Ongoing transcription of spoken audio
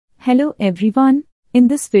Hello everyone. In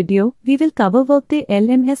this video, we will cover Workday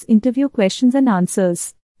LMS interview questions and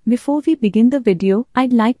answers. Before we begin the video,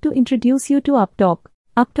 I'd like to introduce you to Upptalk.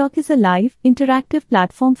 Upptalk is a live, interactive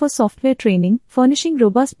platform for software training, furnishing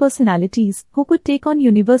robust personalities who could take on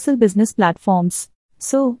universal business platforms.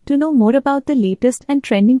 So, to know more about the latest and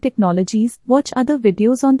trending technologies, watch other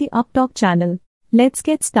videos on the Upptalk channel. Let's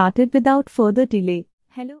get started without further delay.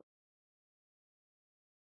 Hello.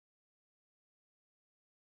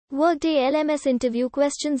 Workday LMS interview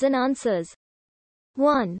questions and answers.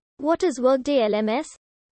 1. What is Workday LMS?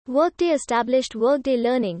 Workday established Workday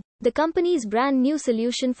Learning, the company's brand new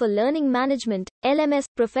solution for learning management, LMS,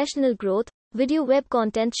 professional growth, video web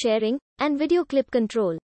content sharing, and video clip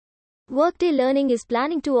control. Workday Learning is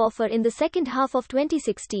planning to offer in the second half of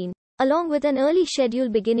 2016, along with an early schedule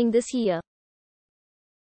beginning this year.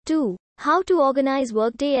 2. How to organize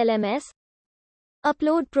Workday LMS?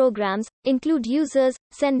 Upload programs, include users,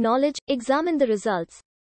 send knowledge, examine the results.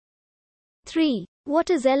 3.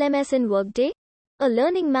 What is LMS in Workday? A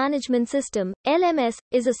learning management system, LMS,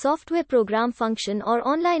 is a software program function or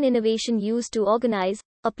online innovation used to organize,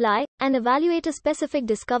 apply, and evaluate a specific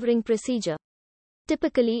discovering procedure.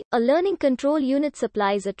 Typically, a learning control unit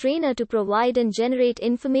supplies a trainer to provide and generate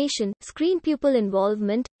information, screen pupil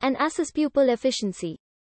involvement, and assess pupil efficiency.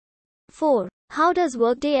 4. How does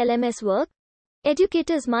Workday LMS work?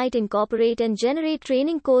 Educators might incorporate and generate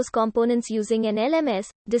training course components using an LMS,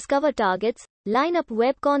 discover targets, line up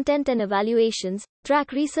web content and evaluations,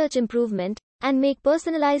 track research improvement, and make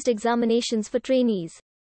personalized examinations for trainees.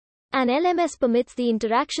 An LMS permits the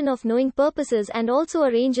interaction of knowing purposes and also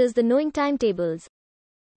arranges the knowing timetables.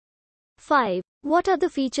 5. What are the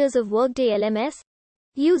features of Workday LMS?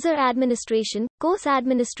 User administration, course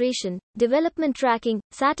administration, development tracking,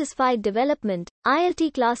 satisfied development,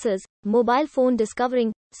 ILT classes, mobile phone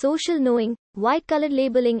discovering, social knowing, white-colored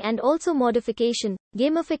labeling and also modification,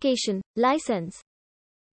 gamification, license.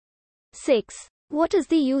 6. What is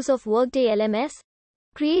the use of Workday LMS?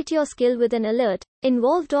 Create your skill with an alert,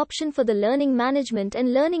 involved option for the learning management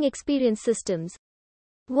and learning experience systems.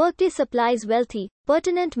 Workday supplies wealthy,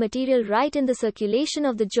 pertinent material right in the circulation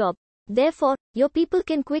of the job. Therefore, your people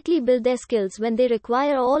can quickly build their skills when they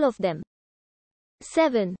require all of them.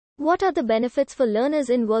 7. What are the benefits for learners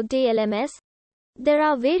in Workday LMS? There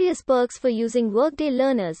are various perks for using Workday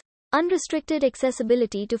learners. Unrestricted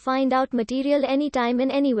accessibility to find out material anytime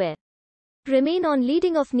and anywhere. Remain on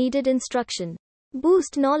leading of needed instruction.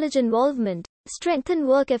 Boost knowledge involvement. Strengthen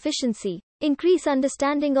work efficiency. Increase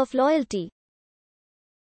understanding of loyalty.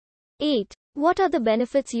 8. What are the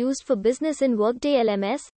benefits used for business in Workday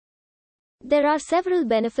LMS? There are several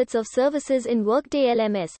benefits of services in Workday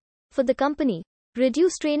LMS. For the company,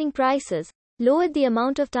 reduce training prices, lower the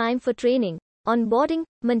amount of time for training, onboarding,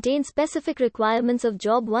 maintain specific requirements of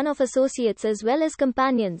job one of associates as well as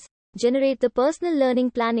companions, generate the personal learning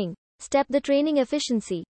planning, step the training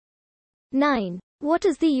efficiency. 9. What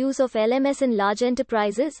is the use of LMS in large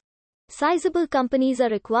enterprises? Sizable companies are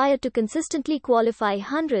required to consistently qualify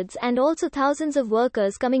hundreds and also thousands of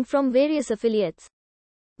workers coming from various affiliates.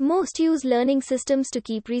 Most use learning systems to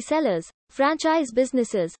keep resellers, franchise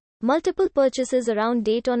businesses, multiple purchases around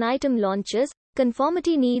date on item launches,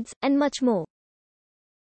 conformity needs, and much more.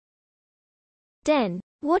 10.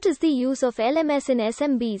 What is the use of LMS in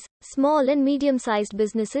SMBs, small and medium-sized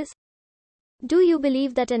businesses? Do you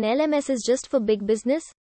believe that an LMS is just for big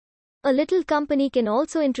business? A little company can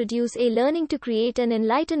also introduce a learning to create and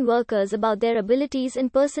enlighten workers about their abilities in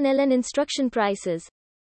personnel and instruction prices.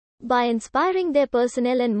 By inspiring their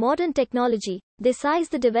personnel and modern technology, they size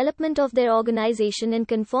the development of their organization and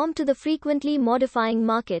conform to the frequently modifying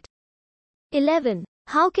market. 11.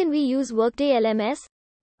 How can we use Workday LMS?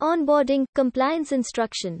 Onboarding, compliance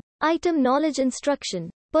instruction, item knowledge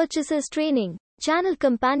instruction, purchasers training, channel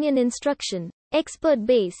companion instruction, expert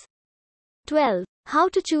base. 12. How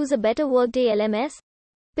to choose a better Workday LMS?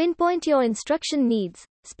 Pinpoint your instruction needs,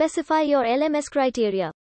 specify your LMS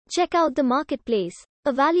criteria, check out the marketplace.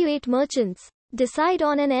 Evaluate merchants. Decide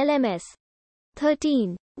on an LMS.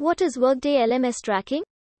 13. What is Workday LMS tracking?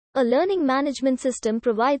 A learning management system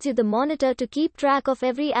provides you the monitor to keep track of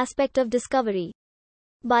every aspect of discovery.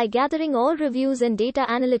 By gathering all reviews and data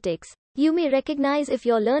analytics, you may recognize if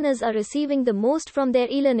your learners are receiving the most from their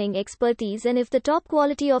e-learning expertise and if the top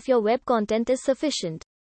quality of your web content is sufficient.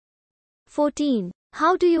 14.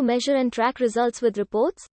 How do you measure and track results with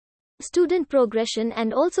reports? Student progression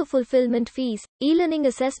and also fulfillment fees, e-learning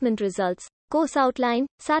assessment results, course outline,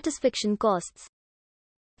 satisfaction costs.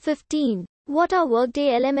 15. What are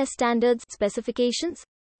Workday LMS standards specifications?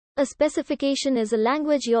 A specification is a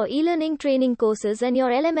language your e-learning training courses and your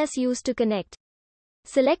LMS use to connect.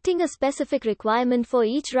 Selecting a specific requirement for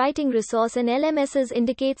each writing resource and LMSs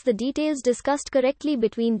indicates the details discussed correctly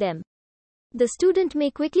between them. The student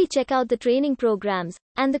may quickly check out the training programs,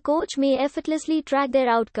 and the coach may effortlessly track their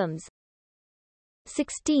outcomes.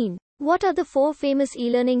 16. What are the 4 famous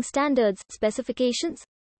e-learning standards, specifications?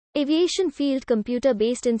 Aviation Field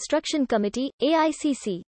Computer-Based Instruction Committee,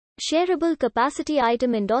 AICC. Shareable Capacity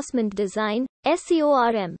Item Endorsement Design,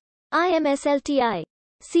 SCORM. IMSLTI.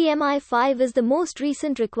 CMI5 is the most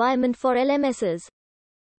recent requirement for LMSs.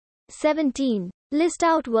 17. List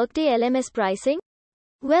out Workday LMS pricing.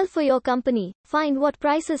 Well, for your company, find what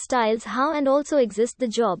prices styles how and also exist the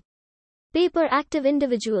job. Paper active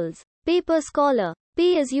individuals. Paper scholar.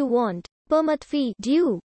 Pay as you want. Permit fee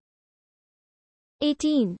due.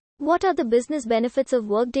 18. What are the business benefits of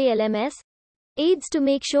Workday LMS? Aids to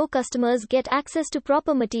make sure customers get access to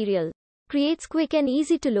proper material. Creates quick and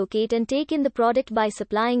easy to locate and take in the product by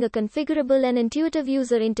supplying a configurable and intuitive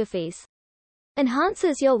user interface.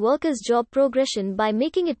 Enhances your workers' job progression by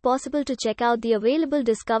making it possible to check out the available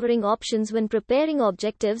discovering options when preparing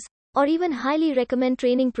objectives, or even highly recommend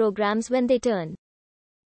training programs when they turn.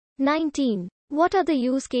 19. What are the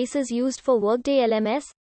use cases used for Workday LMS?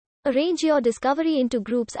 Arrange your discovery into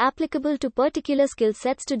groups applicable to particular skill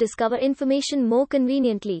sets to discover information more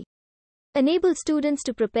conveniently. Enable students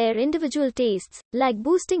to prepare individual tasks, like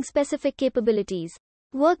boosting specific capabilities.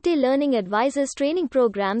 Workday Learning advises training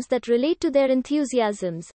programs that relate to their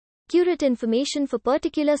enthusiasms. Curate information for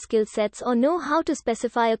particular skill sets or know how to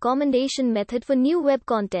specify a commendation method for new web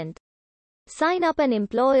content. Sign up and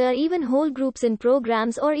employ or even hold groups in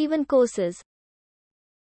programs or even courses.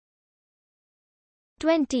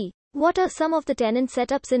 20. What are some of the tenant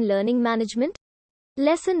setups in learning management?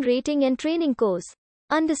 Lesson rating and training course.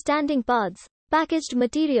 Understanding paths. Packaged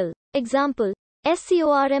material. Example.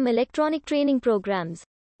 SCORM electronic training programs.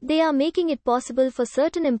 They are making it possible for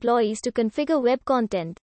certain employees to configure web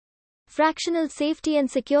content. Fractional safety and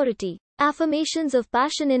security. Affirmations of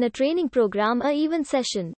passion in a training program or even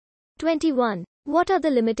session. 21. What are the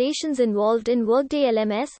limitations involved in Workday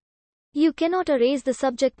LMS? You cannot erase the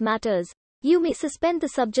subject matters. You may suspend the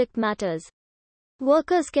subject matters.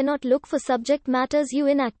 Workers cannot look for subject matters you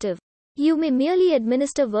inactive. You may merely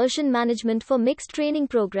administer version management for mixed training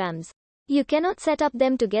programs. You cannot set up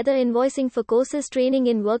them together invoicing for courses training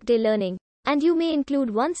in Workday Learning, and you may include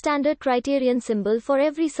one standard criterion symbol for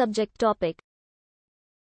every subject topic.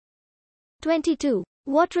 22.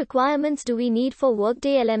 What requirements do we need for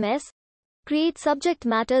Workday LMS? Create subject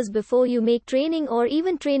matters before you make training or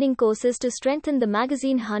even training courses to strengthen the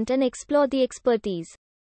magazine hunt and explore the expertise.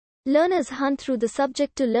 Learners hunt through the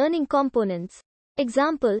subject to learning components.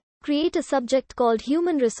 Example, create a subject called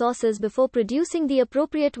Human Resources before producing the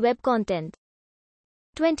appropriate web content.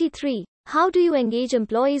 23. How do you engage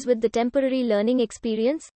employees with the temporary learning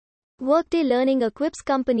experience? Workday Learning equips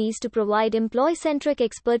companies to provide employee-centric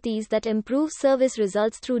expertise that improves service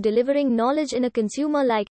results through delivering knowledge in a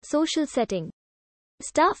consumer-like, social setting.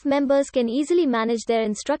 Staff members can easily manage their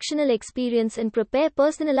instructional experience and prepare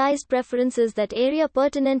personalized preferences that area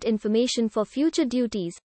pertinent information for future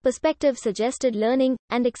duties, perspective suggested learning,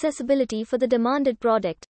 and accessibility for the demanded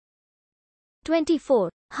product. 24.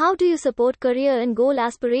 How do you support career and goal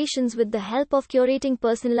aspirations with the help of curating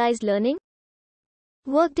personalized learning?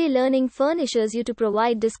 Workday Learning furnishes you to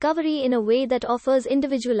provide discovery in a way that offers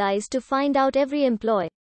individualized to find out every employee.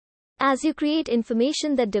 As you create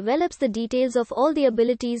information that develops the details of all the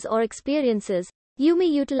abilities or experiences, you may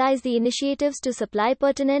utilize the initiatives to supply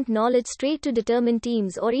pertinent knowledge straight to determined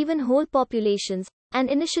teams or even whole populations, and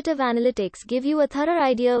initiative analytics give you a thorough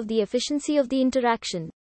idea of the efficiency of the interaction.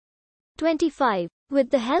 25. With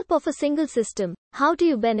the help of a single system, how do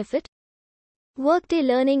you benefit? Workday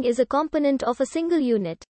Learning is a component of a single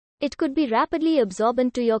unit. It could be rapidly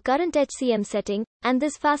absorbent to your current HCM setting, and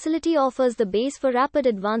this facility offers the base for rapid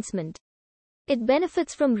advancement. It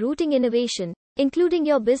benefits from routing innovation, including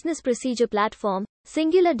your business procedure platform,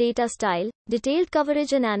 singular data style, detailed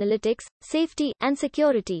coverage and analytics, safety, and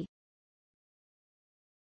security.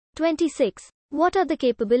 26. What are the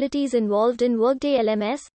capabilities involved in Workday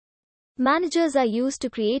LMS? Managers are used to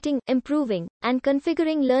creating, improving, and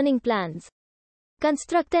configuring learning plans.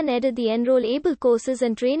 Construct and edit the enroll-able courses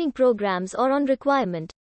and training programs or on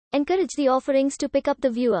requirement. Encourage the offerings to pick up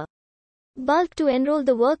the viewer. Bulk to enroll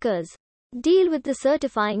the workers. Deal with the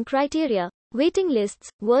certifying criteria, waiting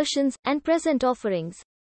lists, versions, and present offerings.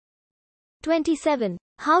 27.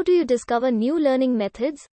 How do you discover new learning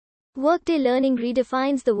methods? Workday Learning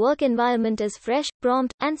redefines the work environment as fresh,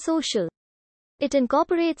 prompt, and social. It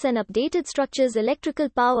incorporates an updated structure's electrical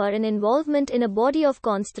power and involvement in a body of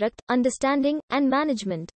construct, understanding, and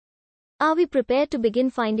management. Are we prepared to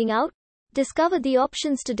begin finding out? Discover the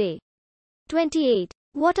options today. 28.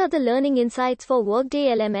 What are the learning insights for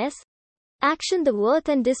Workday LMS? Action the worth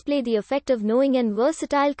and display the effect of knowing and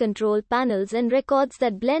versatile control panels and records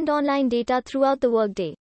that blend online data throughout the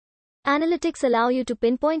workday. Analytics allow you to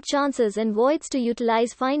pinpoint chances and voids to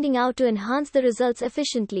utilize finding out to enhance the results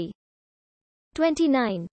efficiently.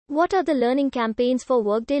 29. What are the learning campaigns for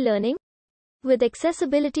Workday Learning? With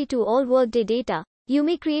accessibility to all Workday data, you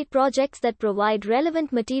may create projects that provide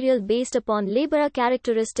relevant material based upon laborer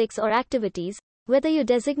characteristics or activities, whether you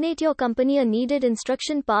designate your company a needed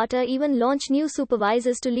instruction part or even launch new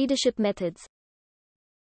supervisors to leadership methods.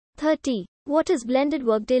 30. What is Blended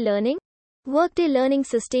Workday Learning? Workday Learning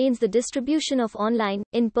sustains the distribution of online,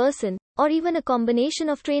 in-person, or even a combination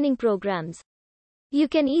of training programs. You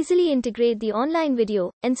can easily integrate the online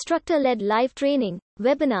video, instructor-led live training,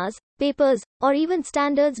 webinars, papers, or even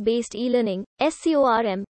standards-based e-learning,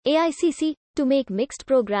 SCORM, AICC, to make mixed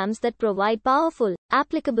programs that provide powerful,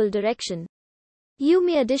 applicable direction. You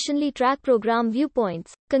may additionally track program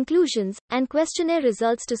viewpoints, conclusions, and questionnaire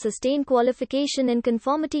results to sustain qualification and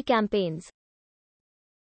conformity campaigns.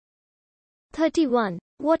 31.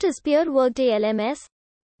 What is Peer Workday LMS?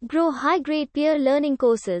 Grow high-grade peer learning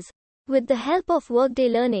courses. With the help of Workday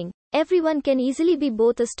Learning, everyone can easily be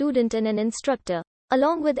both a student and an instructor,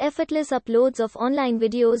 along with effortless uploads of online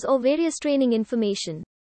videos or various training information.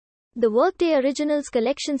 The Workday Originals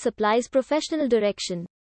collection supplies professional direction.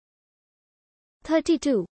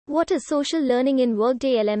 32. What is social learning in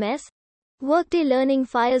Workday LMS? Workday Learning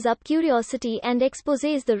fires up curiosity and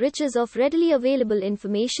exposes the riches of readily available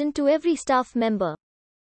information to every staff member.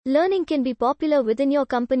 Learning can be popular within your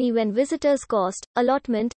company when visitors cost,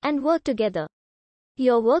 allotment, and work together.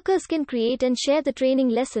 Your workers can create and share the training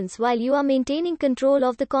lessons while you are maintaining control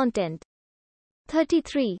of the content.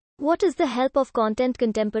 33. What is the help of content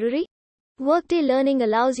contemporary? Workday Learning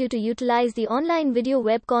allows you to utilize the online video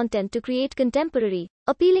web content to create contemporary,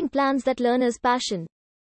 appealing plans that learners passion.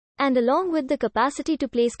 And along with the capacity to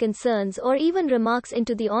place concerns or even remarks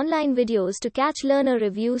into the online videos to catch learner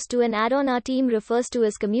reviews to an add-on our team refers to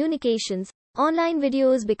as communications, online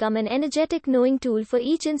videos become an energetic knowing tool for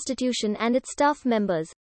each institution and its staff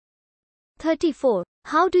members. 34.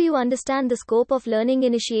 How do you understand the scope of learning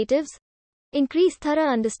initiatives? Increase thorough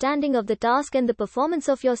understanding of the task and the performance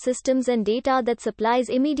of your systems and data that supplies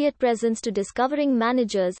immediate presence to discovering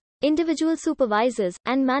managers, individual supervisors,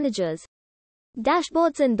 and managers.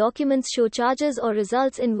 Dashboards and documents show charges or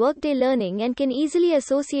results in Workday Learning and can easily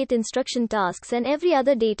associate instruction tasks and every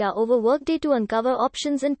other data over Workday to uncover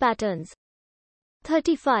options and patterns.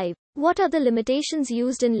 35. What are the limitations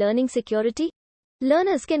used in learning security?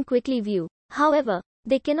 Learners can quickly view. However,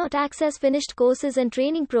 they cannot access finished courses and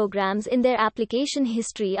training programs in their application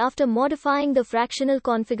history after modifying the fractional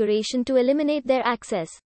configuration to eliminate their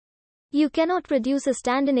access. You cannot produce a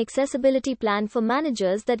stand-in accessibility plan for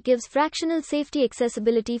managers that gives fractional safety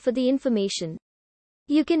accessibility for the information.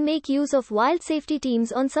 You can make use of wild safety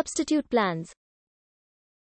teams on substitute plans.